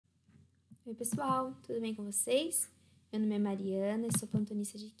Oi, pessoal, tudo bem com vocês? Meu nome é Mariana, eu sou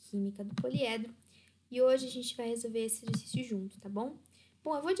plantonista de Química do poliedro e hoje a gente vai resolver esse exercício junto, tá bom?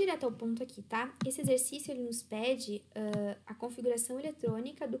 Bom, eu vou direto ao ponto aqui, tá? Esse exercício ele nos pede a configuração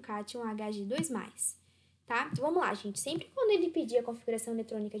eletrônica do cátion Hg2+, tá? Então vamos lá, gente. Sempre quando ele pedir a configuração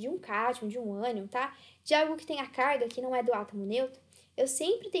eletrônica de um cátion, de um ânion, tá? De algo que tenha carga que não é do átomo neutro, eu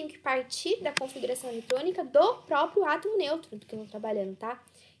sempre tenho que partir da configuração eletrônica do próprio átomo neutro do que eu estou trabalhando, tá?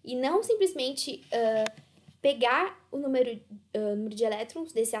 E não simplesmente pegar o número de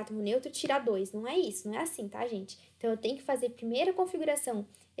elétrons desse átomo neutro e tirar 2. Não é isso, não é assim, tá, gente? Então, eu tenho que fazer primeiro a configuração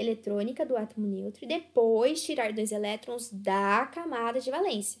eletrônica do átomo neutro e depois tirar 2 elétrons da camada de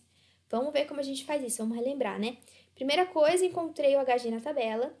valência. Vamos ver como a gente faz isso, vamos relembrar, né? Primeira coisa, encontrei o Hg na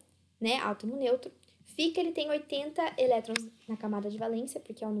tabela, né, átomo neutro. Fica, ele tem 80 elétrons na camada de valência,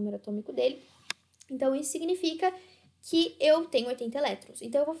 porque é o número atômico dele. Então, isso significa que eu tenho 80 elétrons.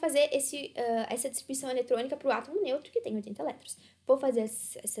 Então, eu vou fazer essa distribuição eletrônica para o átomo neutro, que tem 80 elétrons. Vou fazer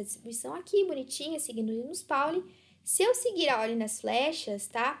essa distribuição aqui, bonitinha, seguindo Linus Pauling. Se eu seguir a ordem das flechas,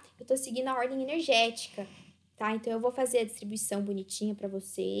 tá? Eu tô seguindo a ordem energética, tá? Então, eu vou fazer a distribuição bonitinha para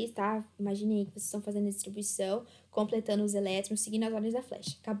vocês, tá? Imaginem que vocês estão fazendo a distribuição, completando os elétrons, seguindo as ordens da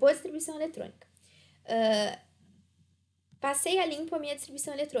flecha. Acabou a distribuição eletrônica. Passei a limpo a minha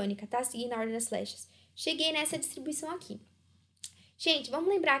distribuição eletrônica, tá? Seguindo a ordem das flechas. Cheguei nessa distribuição aqui. Gente, vamos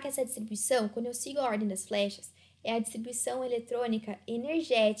lembrar que essa distribuição, quando eu sigo a ordem das flechas, é a distribuição eletrônica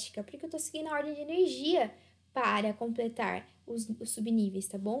energética, porque eu estou seguindo a ordem de energia para completar os subníveis,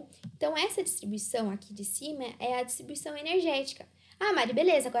 tá bom? Então, essa distribuição aqui de cima é a distribuição energética. Ah, Mari,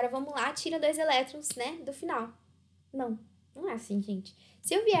 beleza, agora vamos lá, tira 2 elétrons, né, do final. Não, não é assim, gente.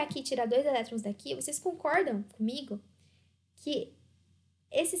 Se eu vier aqui e tirar 2 elétrons daqui, vocês concordam comigo que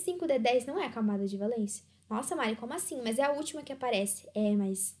esse 5D10 não é a camada de valência? Nossa, Mari, como assim? Mas é a última que aparece.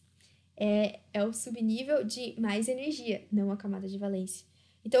 Mas é o subnível de mais energia, não a camada de valência.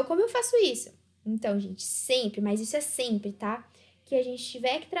 Então, como eu faço isso? Então, gente, sempre, mas isso é sempre, tá? Que a gente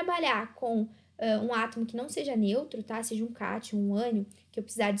tiver que trabalhar com um átomo que não seja neutro, tá? Seja um cátion, um ânion, que eu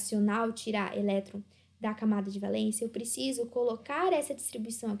precisar adicionar ou tirar elétron da camada de valência, eu preciso colocar essa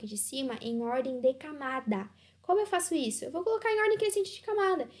distribuição aqui de cima em ordem de camada. Como eu faço isso? Eu vou colocar em ordem crescente de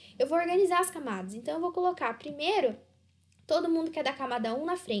camada. Eu vou organizar as camadas. Então, eu vou colocar primeiro todo mundo que é da camada 1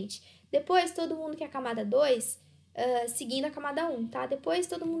 na frente. Depois, todo mundo que é a camada 2, seguindo a camada 1, tá? Depois,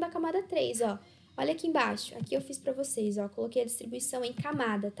 todo mundo da camada 3, ó. Olha aqui embaixo. Aqui eu fiz pra vocês, ó. Coloquei a distribuição em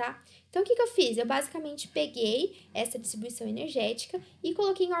camada, tá? Então, o que eu fiz? Eu basicamente peguei essa distribuição energética e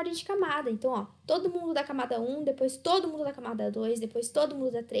coloquei em ordem de camada. Então, ó, todo mundo da camada 1, depois todo mundo da camada 2, depois todo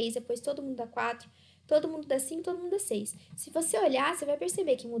mundo da 3, depois todo mundo da 4, todo mundo da 5, todo mundo da 6. Se você olhar, você vai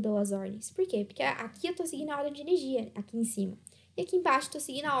perceber que mudou as ordens. Por quê? Porque aqui eu tô seguindo a ordem de energia, aqui em cima. E aqui embaixo eu tô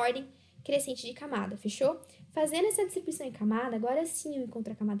seguindo a ordem crescente de camada, fechou? Fazendo essa distribuição em camada, agora sim eu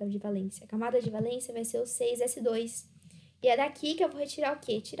encontro a camada de valência. A camada de valência vai ser o 6s2. E é daqui que eu vou retirar o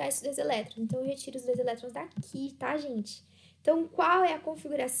quê? Tirar esses 2 elétrons. Então, eu retiro os 2 elétrons daqui, tá, gente? Então, qual é a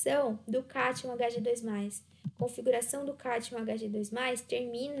configuração do cátion Hg2+? Configuração do cátion Hg2+,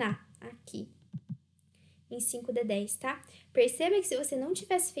 termina aqui, em 5D10, tá? Perceba que se você não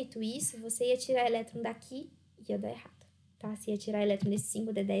tivesse feito isso, você ia tirar elétron daqui e ia dar errado, tá? Você ia tirar elétron desse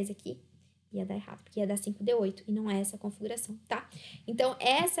 5D10 aqui, ia dar errado, porque ia dar 5D8, e não é essa a configuração, tá? Então,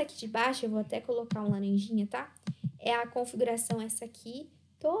 essa aqui de baixo, eu vou até colocar um laranjinha, tá? É a configuração essa aqui,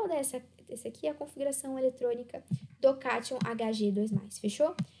 toda essa aqui é a configuração eletrônica do cátion Hg2+,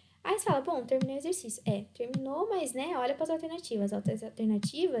 fechou? Aí você fala, bom, terminei o exercício. Terminou, mas, né, olha para as alternativas. As outras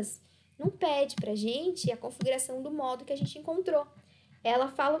alternativas não pede pra gente a configuração do modo que a gente encontrou. Ela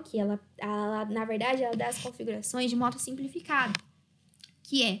fala o quê? Ela, na verdade, ela dá as configurações de modo simplificado,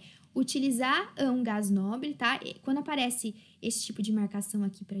 que é utilizar um gás nobre, tá? E quando aparece esse tipo de marcação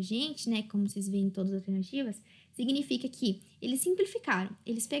aqui pra gente, né, como vocês veem em todas as alternativas, significa que eles simplificaram.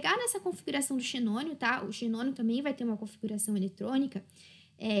 Eles pegaram essa configuração do xenônio, tá? O xenônio também vai ter uma configuração eletrônica.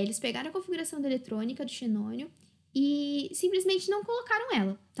 Eles pegaram a configuração da eletrônica do xenônio e simplesmente não colocaram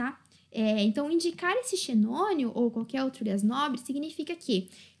ela, tá? Então, indicar esse xenônio ou qualquer outro gás nobre significa que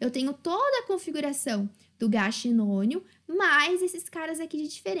eu tenho toda a configuração do gás xenônio, mais esses caras aqui de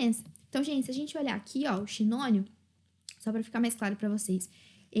diferença. Então, gente, se a gente olhar aqui, ó, o xenônio, só para ficar mais claro para vocês,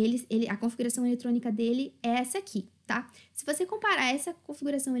 a configuração eletrônica dele é essa aqui, tá? Se você comparar essa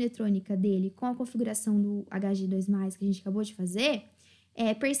configuração eletrônica dele com a configuração do Hg2+, que a gente acabou de fazer,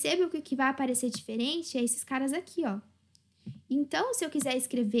 perceba que o que vai aparecer diferente é esses caras aqui, ó. Então, se eu quiser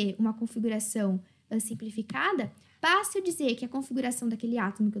escrever uma configuração simplificada, basta eu dizer que a configuração daquele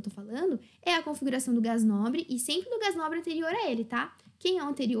átomo que eu tô falando é a configuração do gás nobre e sempre do gás nobre anterior a ele, tá? Quem é o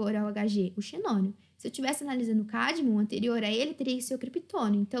anterior ao Hg? O xenônio. Se eu estivesse analisando o cádmio, o anterior a ele teria que ser o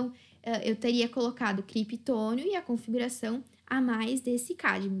criptônio. Então, eu teria colocado criptônio e a configuração a mais desse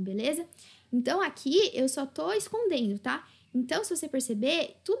cádmio, beleza? Então, aqui eu só tô escondendo, tá? Então, se você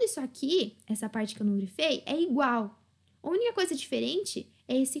perceber, tudo isso aqui, essa parte que eu não grifei, é igual. A única coisa diferente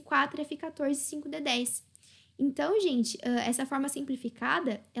é esse 4F14 5D10. Então, gente, essa forma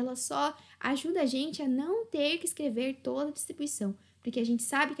simplificada, ela só ajuda a gente a não ter que escrever toda a distribuição, porque a gente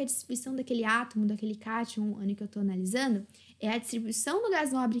sabe que a distribuição daquele átomo, daquele cátion, que eu estou analisando, é a distribuição do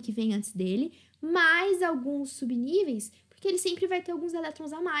gás nobre que vem antes dele, mais alguns subníveis, porque ele sempre vai ter alguns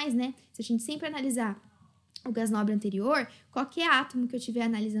elétrons a mais, né? Se a gente sempre analisar o gás nobre anterior, qualquer átomo que eu estiver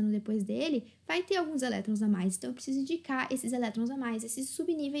analisando depois dele vai ter alguns elétrons a mais. Então, eu preciso indicar esses elétrons a mais, esses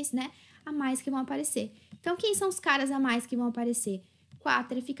subníveis, né, a mais que vão aparecer. Então, quem são os caras a mais que vão aparecer?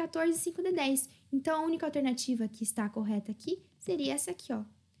 4F14 e 5D10. Então, a única alternativa que está correta aqui seria essa aqui, ó.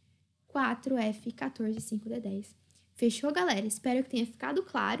 4F14 e 5D10. Fechou, galera? Espero que tenha ficado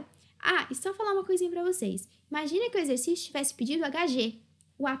claro. Ah, e só falar uma coisinha para vocês. Imagina que o exercício tivesse pedido Hg,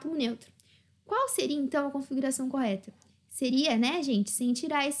 o átomo neutro. Qual seria, então, a configuração correta? Seria, né, gente, sem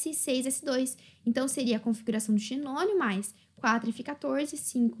tirar esse 6S2. Então, seria a configuração do xenônio mais 4F14,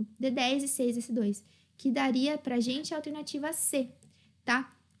 5D10 e 6S2, que daria pra gente a alternativa C,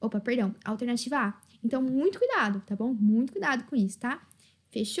 tá? Opa, perdão, a alternativa A. Então, muito cuidado, tá bom? Muito cuidado com isso, tá?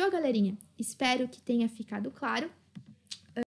 Fechou, galerinha? Espero que tenha ficado claro.